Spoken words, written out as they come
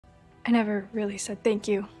I never really said thank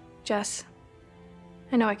you, Jess.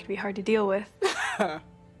 I know I could be hard to deal with. But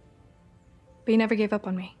you never gave up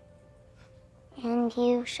on me. And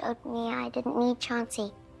you showed me I didn't need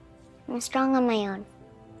Chauncey. I'm strong on my own.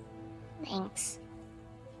 Thanks,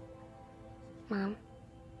 Mom.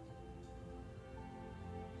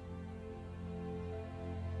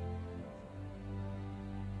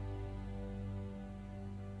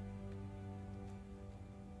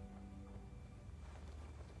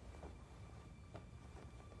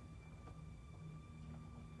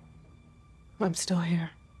 I'm still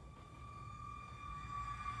here.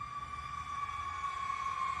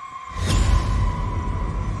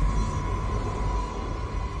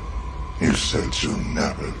 You said you'll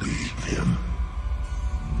never leave him.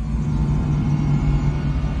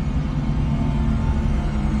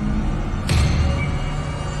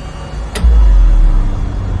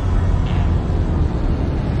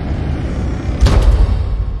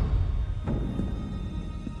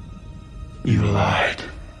 You lied.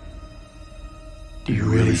 Do you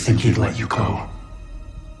really think he'd let you go?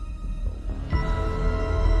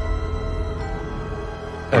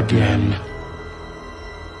 Again.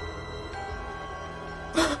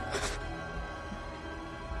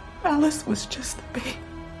 Alice was just the baby.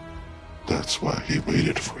 That's why he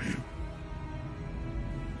waited for you.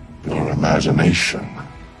 Your imagination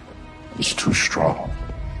is too strong.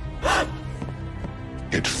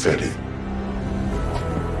 It fed him.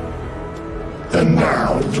 And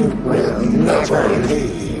now you will never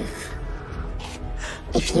leave.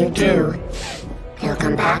 If you do, he'll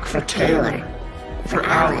come back for Taylor, for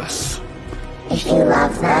Alice. If you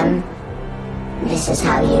love them, this is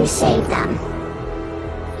how you save them.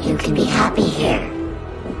 You can be happy here.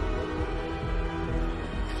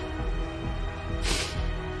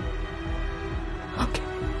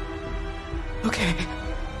 Okay.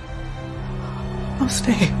 I'll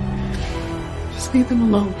stay. Just leave them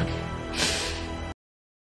alone.